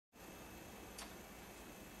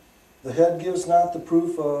The head gives not the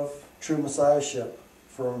proof of true messiahship,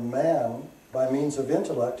 for man, by means of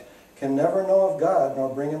intellect, can never know of God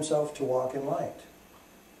nor bring himself to walk in light.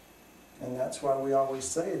 And that's why we always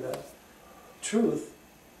say that truth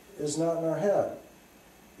is not in our head.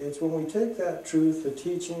 It's when we take that truth, the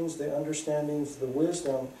teachings, the understandings, the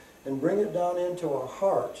wisdom, and bring it down into our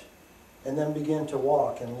heart, and then begin to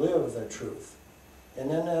walk and live the truth. And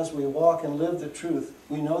then as we walk and live the truth,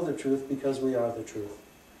 we know the truth because we are the truth.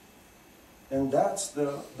 And that's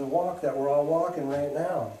the walk that we're all walking right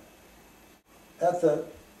now. At the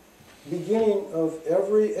beginning of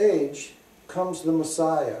every age comes the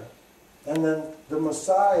Messiah. And then the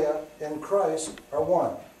Messiah and Christ are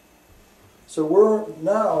one. So we're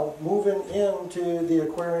now moving into the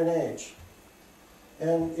Aquarian age.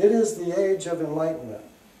 And it is the age of enlightenment.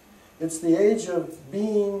 It's the age of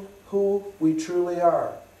being who we truly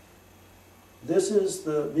are. This is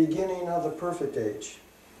the beginning of the perfect age.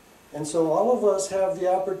 And so all of us have the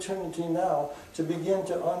opportunity now to begin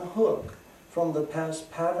to unhook from the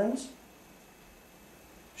past patterns,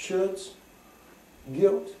 shoulds,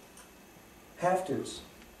 guilt, have-tos,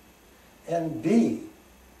 and be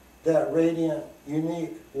that radiant,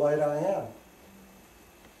 unique light I am.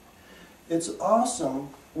 It's awesome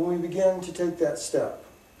when we begin to take that step.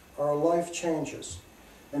 Our life changes.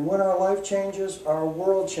 And when our life changes, our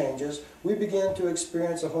world changes, we begin to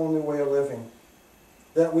experience a whole new way of living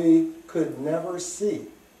that we could never see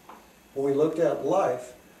when we looked at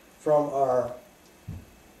life from our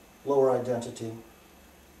lower identity,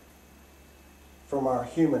 from our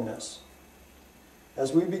humanness.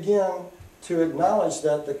 As we begin to acknowledge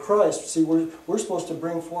that the Christ, see, we're supposed to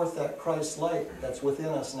bring forth that Christ light that's within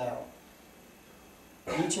us now.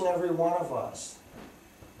 Each and every one of us.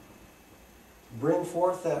 Bring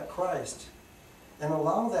forth that Christ and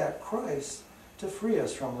allow that Christ to free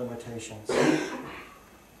us from limitations.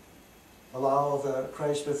 Allow the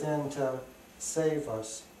Christ within to save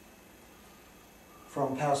us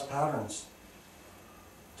from past patterns.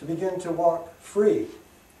 To begin to walk free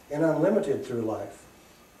and unlimited through life.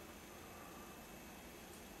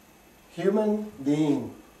 Human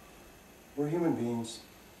being. We're human beings.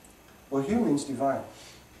 Well, human means divine.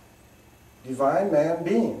 Divine man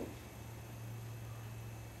being.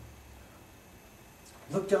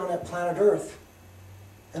 Look down at planet Earth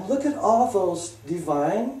and look at all those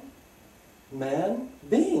divine man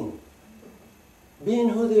being. Being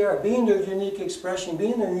who they are, being their unique expression,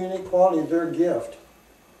 being their unique quality, their gift.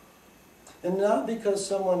 And not because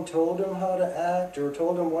someone told them how to act or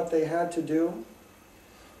told them what they had to do,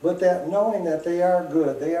 but that knowing that they are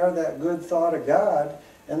good, they are that good thought of God,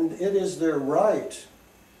 and it is their right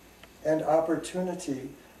and opportunity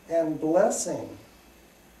and blessing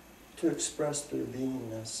to express their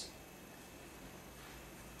beingness.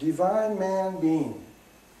 Divine man being.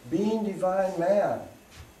 Being divine man.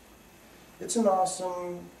 It's an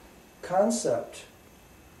awesome concept.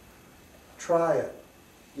 Try it.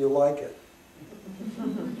 You'll like it.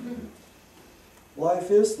 Life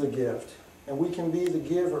is the gift, and we can be the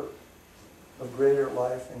giver of greater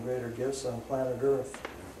life and greater gifts on planet Earth.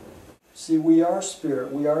 See, we are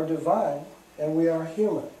spirit, we are divine, and we are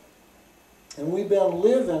human. And we've been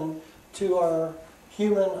living to our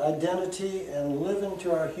human identity and living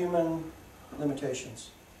to our human limitations.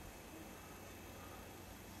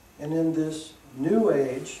 And in this new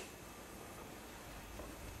age,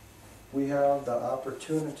 we have the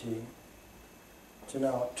opportunity to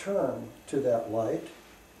now turn to that light,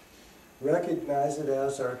 recognize it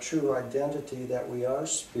as our true identity, that we are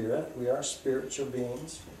spirit, we are spiritual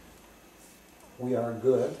beings, we are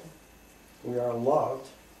good, we are loved,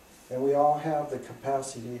 and we all have the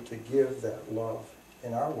capacity to give that love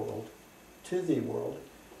in our world to the world,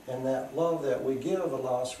 and that love that we give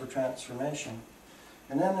allows for transformation.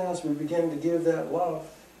 And then as we begin to give that love,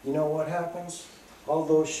 you know what happens? All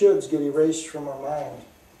those shoulds get erased from our mind.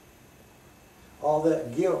 All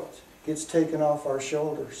that guilt gets taken off our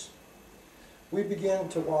shoulders. We begin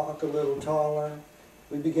to walk a little taller.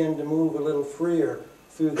 We begin to move a little freer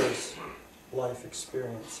through this life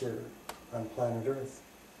experience here on planet Earth.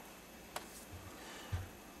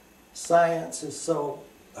 Science is so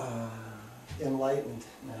enlightened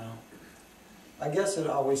now. I guess it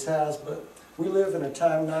always has, but we live in a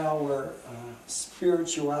time now where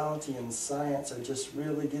spirituality and science are just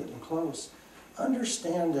really getting close.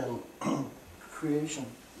 Understanding creation.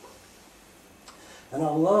 And I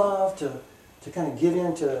love to kind of get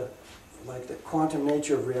into like the quantum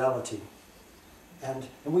nature of reality. And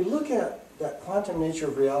we look at that quantum nature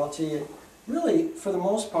of reality really, for the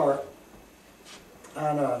most part,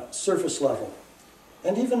 on a surface level.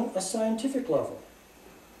 And even a scientific level.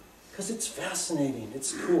 because it's fascinating,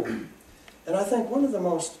 it's cool. And I think one of the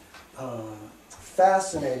most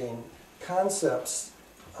fascinating concepts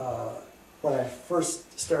when I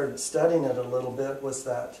first started studying it a little bit was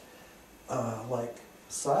that like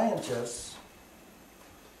scientists,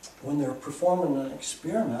 when they're performing an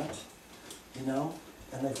experiment, you know,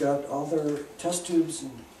 and they've got all their test tubes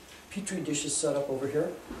and petri dishes set up over here,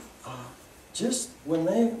 just when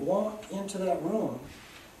they walk into that room,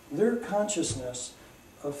 their consciousness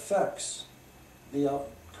affects the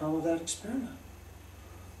outcome of that experiment.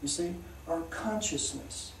 You see, our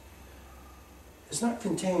consciousness is not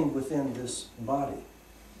contained within this body.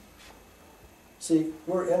 See,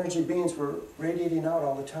 we're energy beings, we're radiating out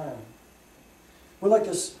all the time. We're like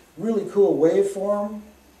this really cool waveform.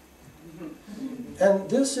 And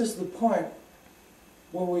this is the point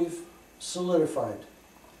where we've solidified.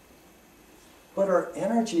 But our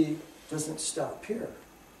energy doesn't stop here.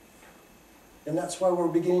 And that's why we're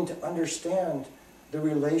beginning to understand the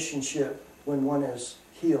relationship when one is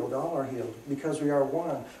healed, all are healed, because we are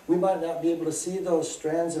one. We might not be able to see those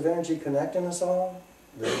strands of energy connecting us all.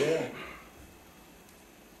 They're there.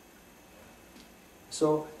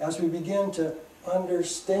 So as we begin to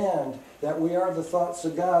understand that we are the thoughts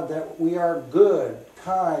of God, that we are good,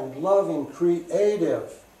 kind, loving,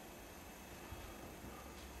 creative,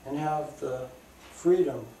 and have the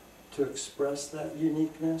freedom to express that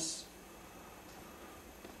uniqueness,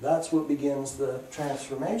 that's what begins the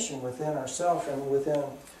transformation within ourselves and within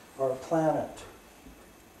our planet.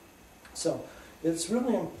 So it's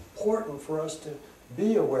really important for us to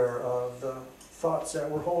be aware of the thoughts that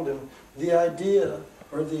we're holding, the idea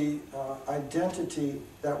or the identity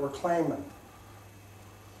that we're claiming.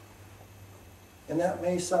 And that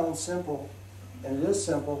may sound simple, and it is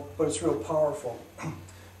simple, but it's real powerful.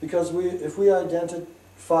 Because if we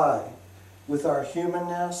identify with our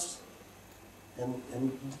humanness,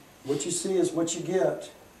 and what you see is what you get,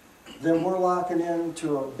 then we're locking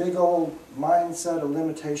into a big old mindset of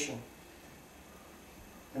limitation.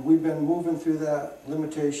 And we've been moving through that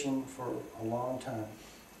limitation for a long time.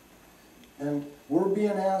 And we're being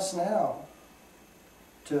asked now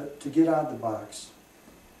to get out of the box,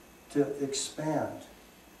 to expand.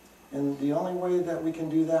 And the only way that we can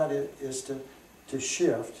do that is to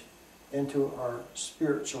shift into our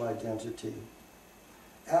spiritual identity.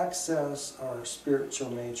 Access our spiritual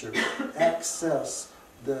nature. Access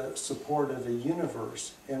the support of the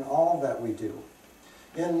universe in all that we do.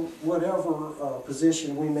 In whatever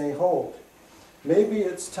position we may hold. Maybe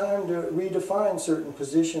it's time to redefine certain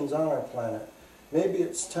positions on our planet. Maybe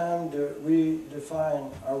it's time to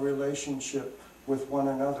redefine our relationship with one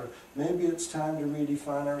another. Maybe it's time to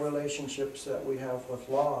redefine our relationships that we have with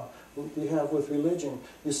law, we have with religion.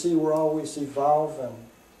 You see, we're always evolving,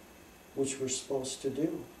 which we're supposed to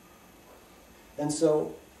do. And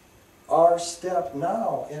so our step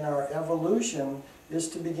now in our evolution is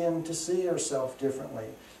to begin to see ourselves differently.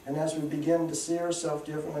 And as we begin to see ourselves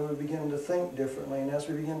differently, we begin to think differently. And as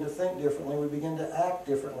we begin to think differently, we begin to act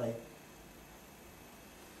differently.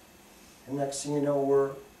 And next thing you know,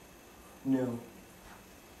 we're new.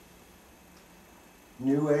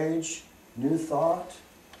 New age, new thought,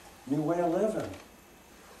 new way of living.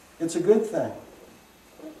 It's a good thing.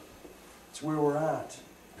 It's where we're at.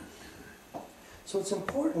 So it's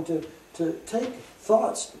important to take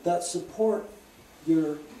thoughts that support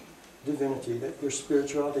your divinity, your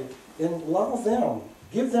spirituality, and love them.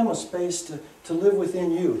 Give them a space to live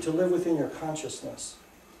within you, to live within your consciousness.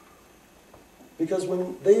 Because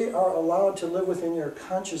when they are allowed to live within your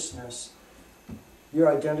consciousness, your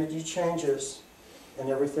identity changes and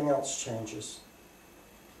everything else changes.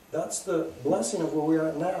 That's the blessing of where we are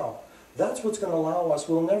at now. That's what's going to allow us.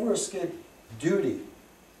 We'll never escape duty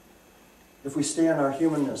if we stay in our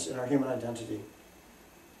humanness, in our human identity.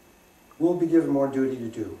 We'll be given more duty to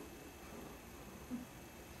do.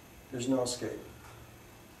 There's no escape.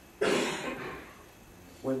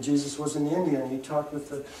 When Jesus was in India and he talked with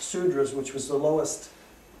the Sudras, which was the lowest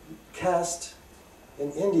caste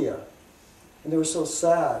in India, and they were so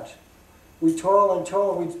sad. We toil and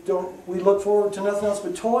toil, we look forward to nothing else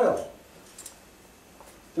but toil.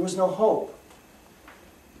 There was no hope.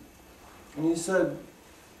 And he said,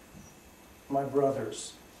 my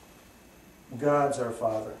brothers, God's our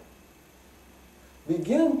Father.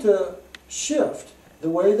 Begin to shift the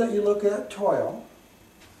way that you look at toil.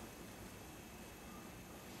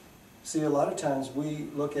 See, a lot of times we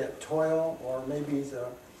look at toil or maybe the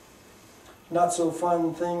not so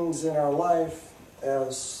fun things in our life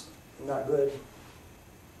as not good.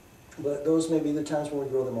 But those may be the times when we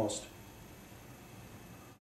grow the most.